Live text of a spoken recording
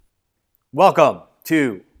Welcome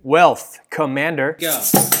to Wealth Commander. Go.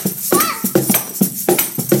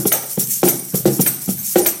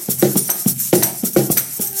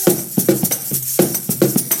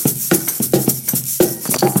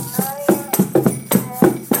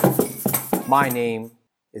 My name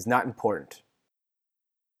is not important.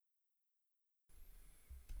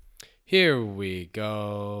 Here we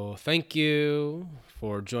go. Thank you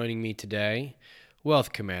for joining me today.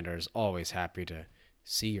 Wealth Commander is always happy to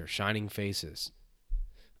see your shining faces.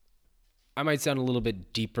 I might sound a little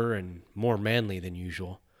bit deeper and more manly than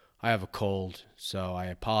usual. I have a cold, so I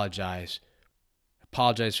apologize.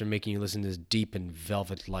 Apologize for making you listen to this deep and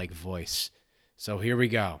velvet-like voice. So here we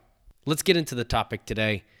go. Let's get into the topic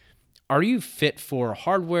today. Are you fit for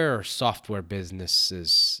hardware or software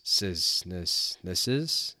businesses?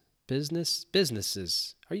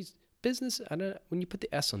 Businesses. Are you business? I don't know. When you put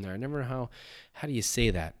the S on there, I never know how do you say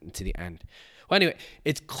that to the end. Well, anyway,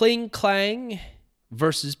 it's Kling Klang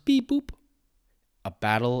versus Beep Boop. A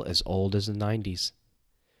battle as old as the 90s.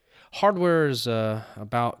 Hardware is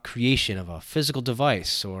about creation of a physical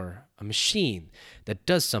device or a machine that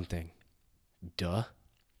does something. Duh.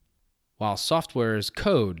 While software is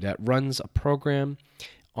code that runs a program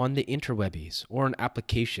on the interwebs or an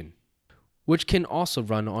application, which can also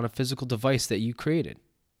run on a physical device that you created,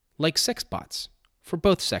 like sex bots, for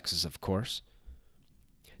both sexes, of course.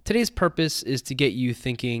 Today's purpose is to get you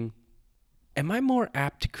thinking, am I more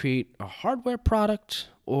apt to create a hardware product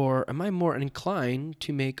or am I more inclined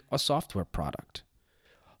to make a software product?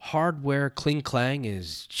 Hardware Kling Klang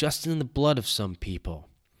is just in the blood of some people.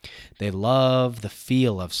 They love the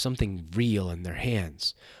feel of something real in their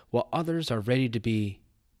hands, while others are ready to be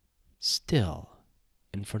still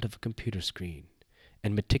in front of a computer screen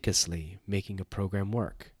and meticulously making a program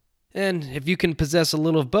work. And if you can possess a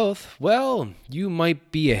little of both, well, you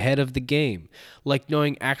might be ahead of the game, like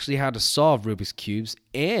knowing actually how to solve Rubik's Cubes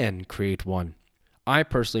and create one. I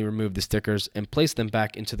personally removed the stickers and placed them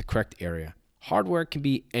back into the correct area. Hardware can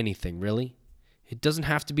be anything, really. It doesn't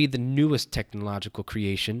have to be the newest technological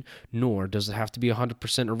creation, nor does it have to be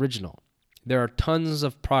 100% original. There are tons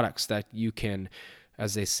of products that you can,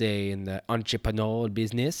 as they say in the entrepreneur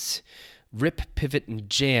business, rip, pivot, and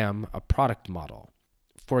jam a product model.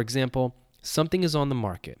 For example, something is on the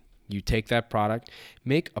market. You take that product,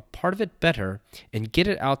 make a part of it better, and get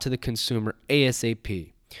it out to the consumer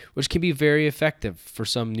ASAP, which can be very effective for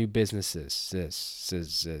some new businesses.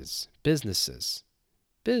 Businesses.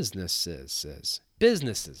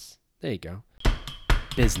 There you go.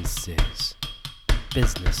 Businesses.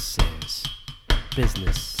 Businesses.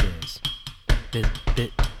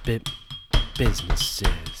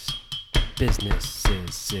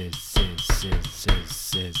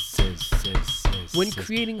 When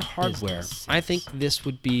creating hardware, I think this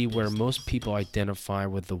would be where most people identify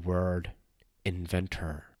with the word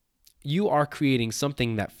inventor. You are creating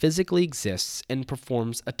something that physically exists and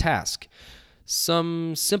performs a task.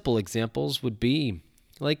 Some simple examples would be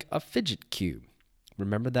like a fidget cube.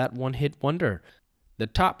 Remember that one-hit wonder? The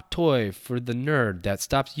top toy for the nerd that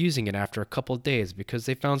stops using it after a couple days because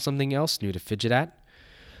they found something else new to fidget at?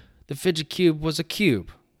 The fidget cube was a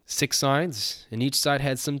cube, 6 sides, and each side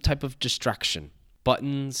had some type of distraction.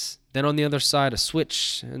 Buttons, then on the other side a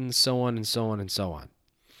switch, and so on and so on and so on.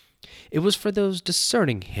 It was for those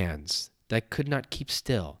discerning hands that could not keep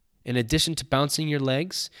still. In addition to bouncing your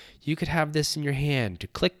legs, you could have this in your hand to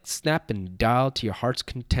click, snap, and dial to your heart's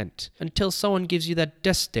content until someone gives you that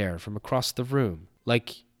death stare from across the room,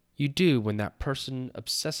 like you do when that person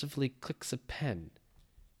obsessively clicks a pen.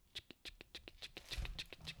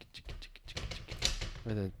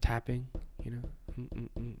 Or the tapping, you know?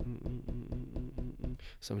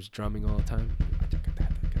 Someone's drumming all the time.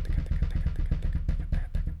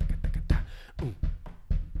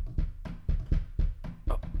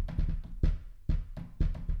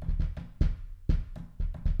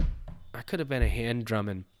 I could have been a hand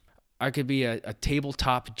drumming. I could be a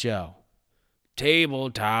tabletop Joe.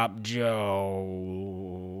 Tabletop Joe.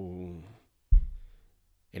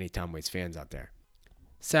 Any Tom Waits fans out there?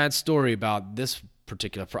 Sad story about this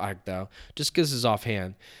particular product, though. Just because it's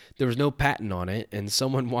offhand, there was no patent on it, and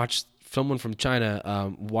someone from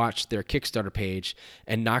China watched their Kickstarter page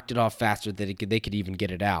and knocked it off faster than they could even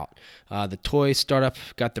get it out. The toy startup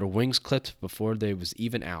got their wings clipped before they was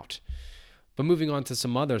even out. But moving on to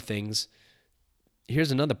some other things,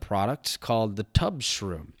 here's another product called the Tub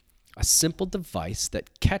Shroom, a simple device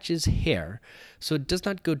that catches hair so it does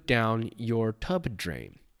not go down your tub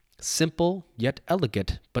drain. Simple yet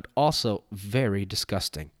elegant, but also very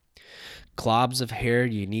disgusting. Globs of hair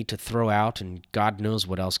you need to throw out, and God knows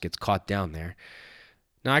what else gets caught down there.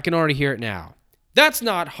 Now, I can already hear it now. That's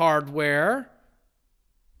not hardware.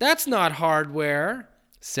 That's not hardware,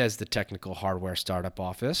 says the technical hardware startup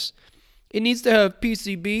office. It needs to have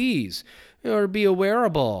PCBs or be a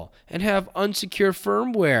wearable and have unsecure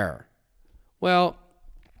firmware. Well,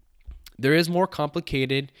 there is more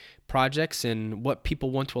complicated projects and what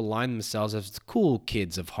people want to align themselves as the cool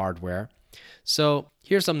kids of hardware. So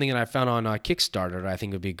here's something that I found on Kickstarter that I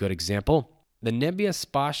think would be a good example. The Nebia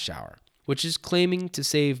Spa Shower, which is claiming to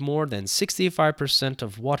save more than 65%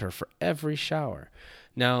 of water for every shower.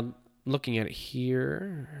 Now, looking at it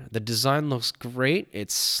here, the design looks great.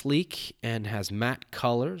 It's sleek and has matte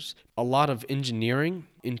colors. A lot of engineering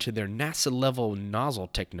into their NASA-level nozzle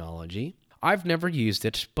technology. I've never used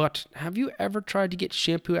it, but have you ever tried to get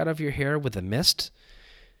shampoo out of your hair with a mist?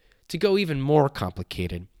 To go even more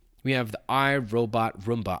complicated, we have the iRobot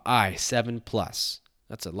Roomba i7 Plus.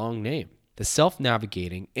 That's a long name. The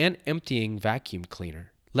self-navigating and emptying vacuum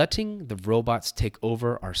cleaner, letting the robots take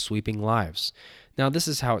over our sweeping lives. Now, this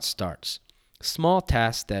is how it starts. Small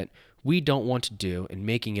tasks that we don't want to do and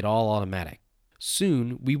making it all automatic.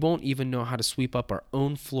 Soon, we won't even know how to sweep up our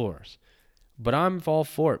own floors. But I'm all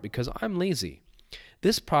for it because I'm lazy.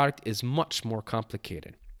 This product is much more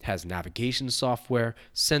complicated. It has navigation software,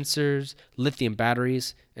 sensors, lithium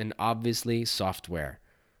batteries, and obviously software.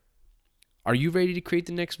 Are you ready to create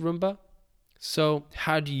the next Roomba? So,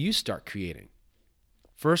 how do you start creating?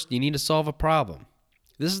 First, you need to solve a problem.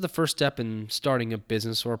 This is the first step in starting a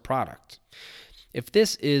business or a product. If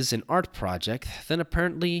this is an art project, then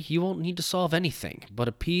apparently you won't need to solve anything but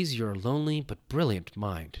appease your lonely but brilliant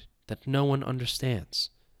mind that no one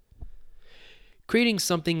understands. Creating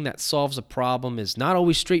something that solves a problem is not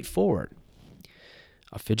always straightforward.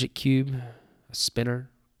 A fidget cube, a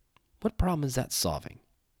spinner, what problem is that solving?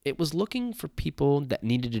 It was looking for people that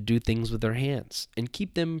needed to do things with their hands and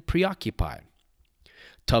keep them preoccupied.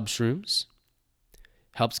 Tub shrooms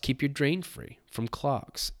helps keep your drain free from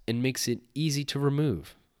clogs and makes it easy to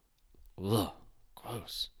remove. Ugh,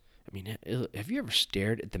 gross. I mean, have you ever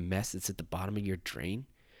stared at the mess that's at the bottom of your drain?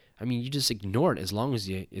 I mean, you just ignore it as long as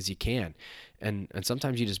you can. And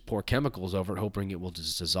sometimes you just pour chemicals over it hoping it will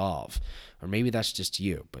just dissolve. Or maybe that's just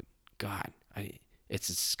you. But God, it's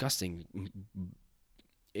disgusting.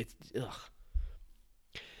 Ugh.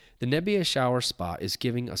 The Nebia Shower Spa is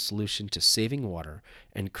giving a solution to saving water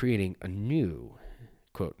and creating a new,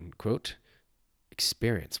 quote-unquote,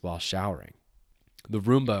 experience while showering. The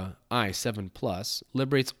Roomba i7 Plus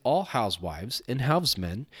liberates all housewives and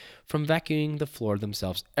housemen from vacuuming the floor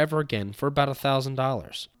themselves ever again for about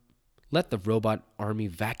 $1,000. Let the robot army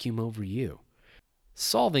vacuum over you.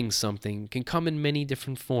 Solving something can come in many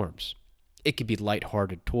different forms. It could be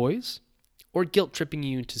lighthearted toys or guilt-tripping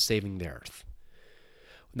you into saving the earth.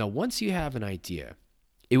 Now, once you have an idea,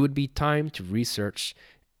 it would be time to research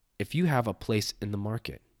if you have a place in the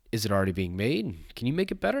market. Is it already being made? Can you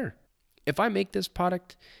make it better? If I make this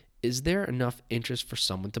product, is there enough interest for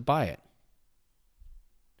someone to buy it?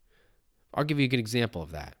 I'll give you a good example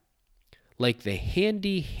of that. Like the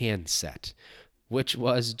Handy Handset, which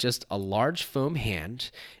was just a large foam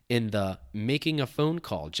hand in the making a phone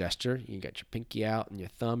call gesture. You got your pinky out and your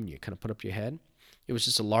thumb, and you kind of put up your head. It was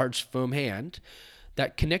just a large foam hand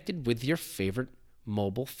that connected with your favorite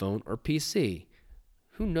mobile phone or PC.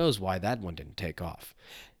 Who knows why that one didn't take off?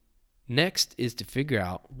 Next is to figure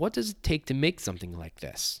out what does it take to make something like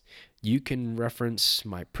this. You can reference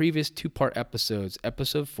my previous 2-part episodes,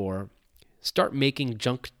 episode 4, Start Making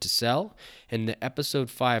Junk to Sell, and the episode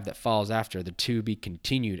 5 that follows after, the To Be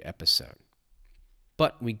Continued episode.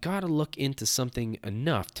 But we gotta look into something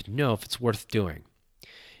enough to know if it's worth doing.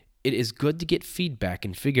 It is good to get feedback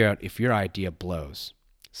and figure out if your idea blows.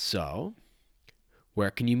 So,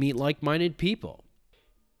 where can you meet like-minded people?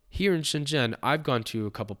 Here in Shenzhen, I've gone to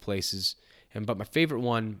a couple places, but my favorite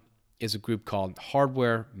one is a group called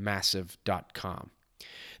hardwaremassive.com.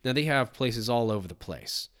 Now, they have places all over the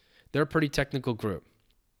place. They're a pretty technical group.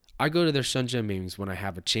 I go to their Shenzhen meetings when I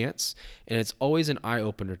have a chance, and it's always an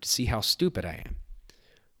eye-opener to see how stupid I am.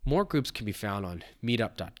 More groups can be found on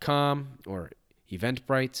meetup.com or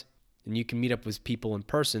Eventbrite, and you can meet up with people in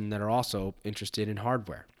person that are also interested in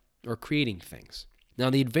hardware or creating things. Now,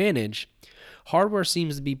 the advantage, hardware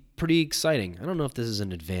seems to be pretty exciting. I don't know if this is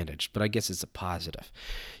an advantage, but I guess it's a positive.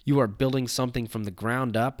 You are building something from the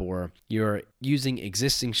ground up, or you're using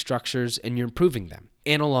existing structures and you're improving them.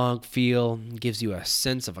 Analog feel gives you a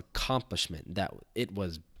sense of accomplishment that it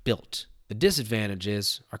was built. The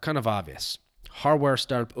disadvantages are kind of obvious. Hardware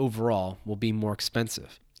startup overall will be more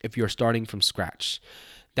expensive if you're starting from scratch.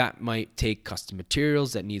 That might take custom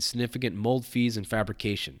materials that need significant mold fees and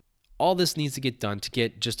fabrication. All this needs to get done to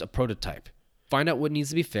get just a prototype. Find out what needs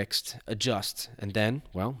to be fixed, adjust, and then,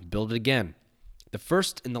 well, build it again. The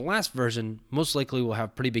first and the last version most likely will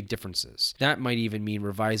have pretty big differences. That might even mean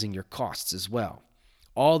revising your costs as well.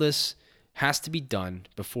 All this has to be done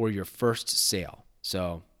before your first sale.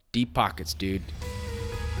 So, deep pockets, dude.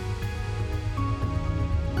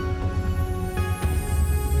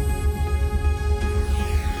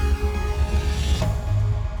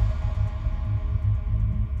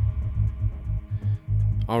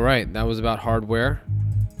 All right, that was about hardware.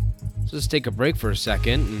 So let's take a break for a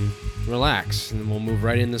second and relax, and then we'll move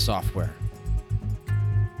right into software.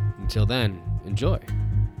 Until then, enjoy.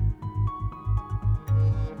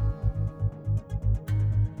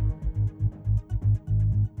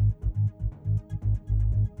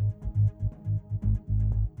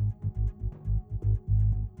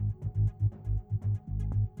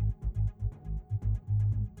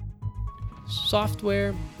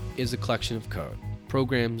 Software is a collection of code,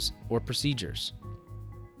 programs, or procedures.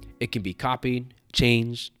 It can be copied,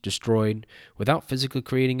 changed, destroyed, without physically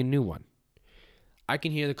creating a new one. I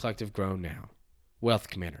can hear the collective groan now. Wealth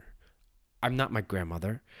Commander, I'm not my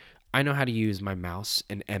grandmother. I know how to use my mouse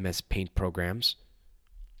and MS Paint programs.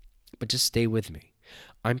 But just stay with me.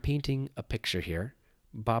 I'm painting a picture here,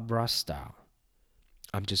 Bob Ross style.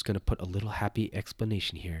 I'm just going to put a little happy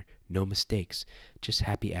explanation here. No mistakes, just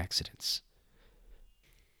happy accidents.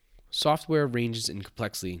 Software ranges in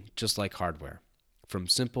complexity just like hardware. From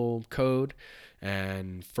simple code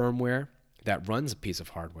and firmware that runs a piece of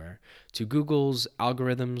hardware to Google's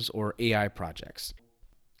algorithms or AI projects.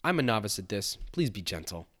 I'm a novice at this. Please be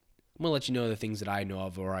gentle. I'm going to let you know the things that I know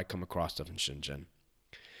of or I come across of in Shenzhen.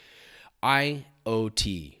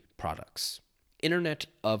 IoT products, Internet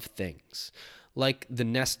of Things, like the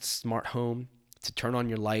Nest smart home to turn on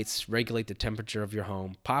your lights, regulate the temperature of your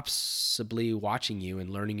home, possibly watching you and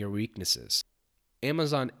learning your weaknesses.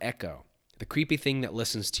 Amazon Echo, the creepy thing that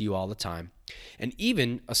listens to you all the time, and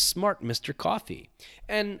even a smart Mr. Coffee.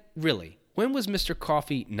 And really, when was Mr.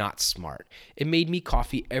 Coffee not smart? It made me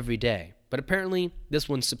coffee every day, but apparently this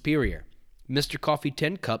one's superior. Mr. Coffee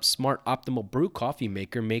 10 Cup Smart Optimal Brew Coffee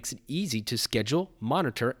Maker makes it easy to schedule,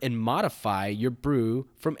 monitor, and modify your brew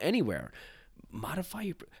from anywhere. Modify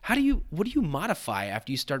your brew? What do you modify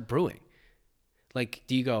after you start brewing? Like,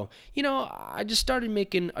 do you go, I just started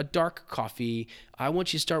making a dark coffee. I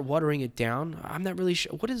want you to start watering it down. I'm not really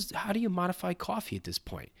sure. How do you modify coffee at this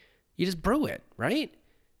point? You just brew it, right?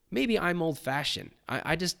 Maybe I'm old fashioned.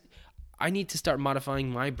 I need to start modifying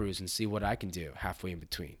my brews and see what I can do halfway in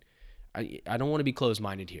between. I don't want to be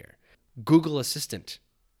closed-minded here. Google Assistant,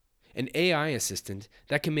 an AI assistant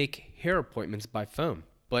that can make hair appointments by phone,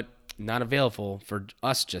 but not available for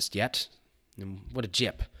us just yet. What a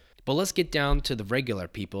jip. But let's get down to the regular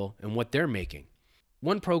people and what they're making.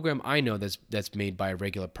 One program I know that's made by a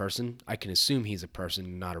regular person, I can assume he's a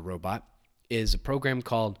person, not a robot, is a program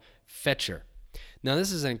called Fetcher. Now,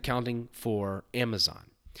 this is an accounting for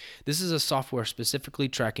Amazon. This is a software specifically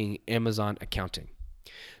tracking Amazon accounting,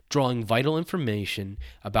 drawing vital information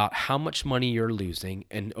about how much money you're losing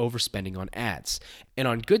and overspending on ads, and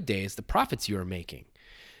on good days, the profits you are making.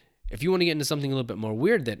 If you want to get into something a little bit more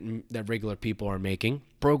weird that regular people are making,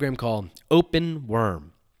 a program called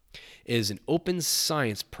OpenWorm is an open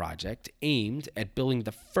science project aimed at building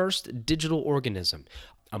the first digital organism,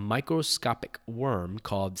 a microscopic worm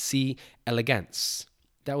called C. elegans.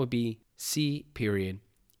 That would be C.elegans.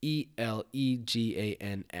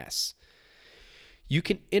 You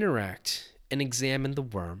can interact and examine the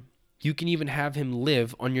worm. You can even have him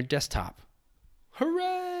live on your desktop.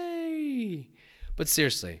 Hooray! But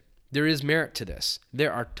seriously, there is merit to this.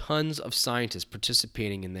 There are tons of scientists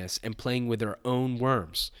participating in this and playing with their own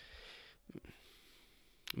worms.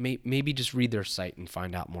 Maybe just read their site and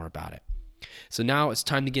find out more about it. So now it's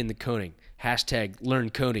time to get into coding.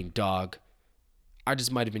 #LearnCoding, dog. I just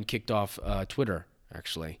might have been kicked off Twitter,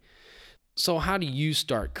 actually. So how do you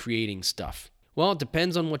start creating stuff? Well, it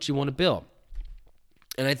depends on what you want to build.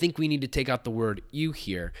 And I think we need to take out the word you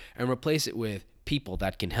here and replace it with people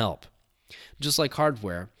that can help. Just like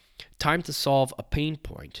hardware, time to solve a pain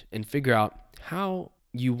point and figure out how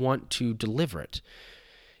you want to deliver it.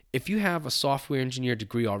 If you have a software engineer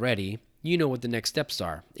degree already, you know what the next steps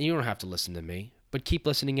are, and you don't have to listen to me, but keep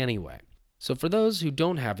listening anyway. So for those who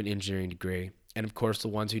don't have an engineering degree, and of course the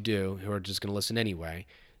ones who do, who are just going to listen anyway,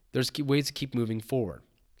 there's ways to keep moving forward.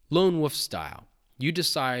 Lone wolf style. You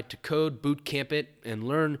decide to code, boot camp it, and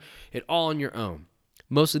learn it all on your own.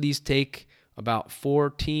 Most of these take about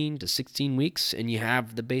 14 to 16 weeks, and you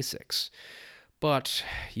have the basics. But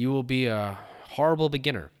you will be a horrible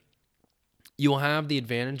beginner. You will have the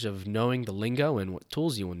advantage of knowing the lingo and what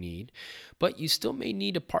tools you will need, but you still may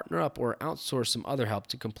need to partner up or outsource some other help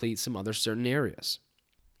to complete some other certain areas.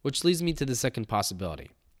 Which leads me to the second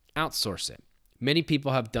possibility: outsource it. Many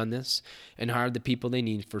people have done this and hired the people they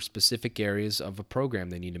need for specific areas of a program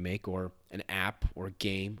they need to make, or an app or a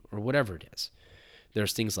game or whatever it is.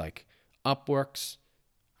 There's things like Upworks,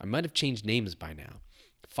 I might have changed names by now,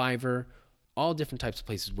 Fiverr, all different types of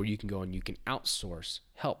places where you can go and you can outsource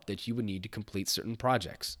help that you would need to complete certain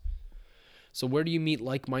projects. So where do you meet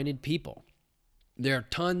like-minded people? There are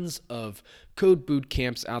tons of code boot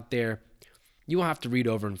camps out there. You will have to read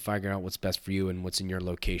over and figure out what's best for you and what's in your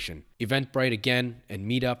location. Eventbrite, again, and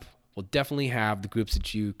Meetup will definitely have the groups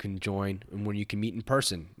that you can join and where you can meet in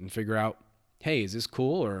person and figure out, hey, is this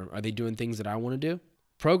cool, or are they doing things that I want to do?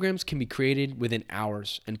 Programs can be created within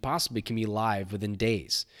hours and possibly can be live within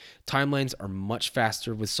days. Timelines are much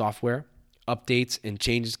faster with software. Updates and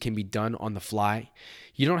changes can be done on the fly.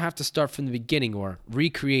 You don't have to start from the beginning or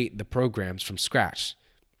recreate the programs from scratch.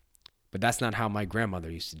 But that's not how my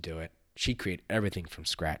grandmother used to do it. She created everything from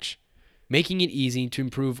scratch, making it easy to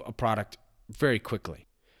improve a product very quickly.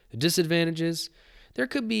 The disadvantages: there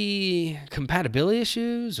could be compatibility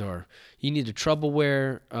issues, or you need to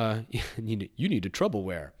troubleware. You need to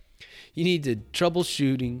troubleware. You need to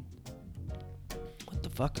troubleshooting. What the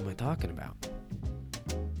fuck am I talking about?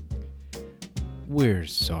 We're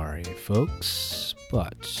sorry, folks,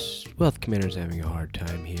 but Wealth Commander's having a hard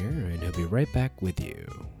time here, and he'll be right back with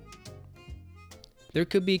you. There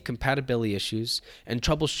could be compatibility issues, and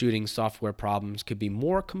troubleshooting software problems could be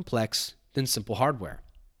more complex than simple hardware.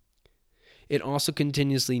 It also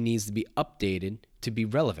continuously needs to be updated to be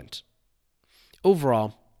relevant.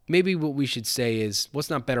 Overall, maybe what we should say is what's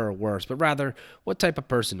not better or worse, but rather, what type of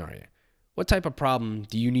person are you? What type of problem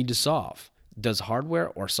do you need to solve? Does hardware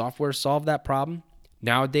or software solve that problem?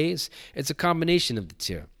 Nowadays, it's a combination of the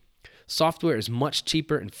two. Software is much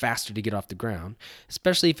cheaper and faster to get off the ground,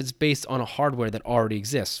 especially if it's based on a hardware that already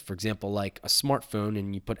exists. For example, like a smartphone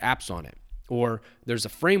and you put apps on it. Or there's a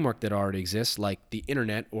framework that already exists, like the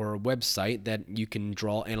internet or a website that you can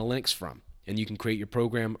draw analytics from, and you can create your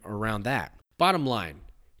program around that. Bottom line,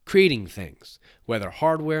 creating things, whether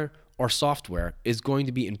hardware or software, is going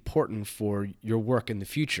to be important for your work in the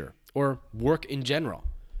future, or work in general.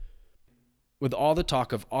 With all the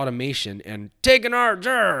talk of automation and taking our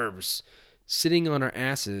jobs, sitting on our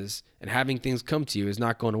asses and having things come to you is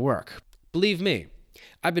not going to work. Believe me,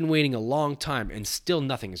 I've been waiting a long time and still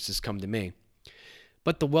nothing has just come to me.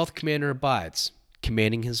 But the Wealth Commander abides,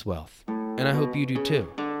 commanding his wealth. And I hope you do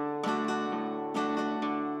too.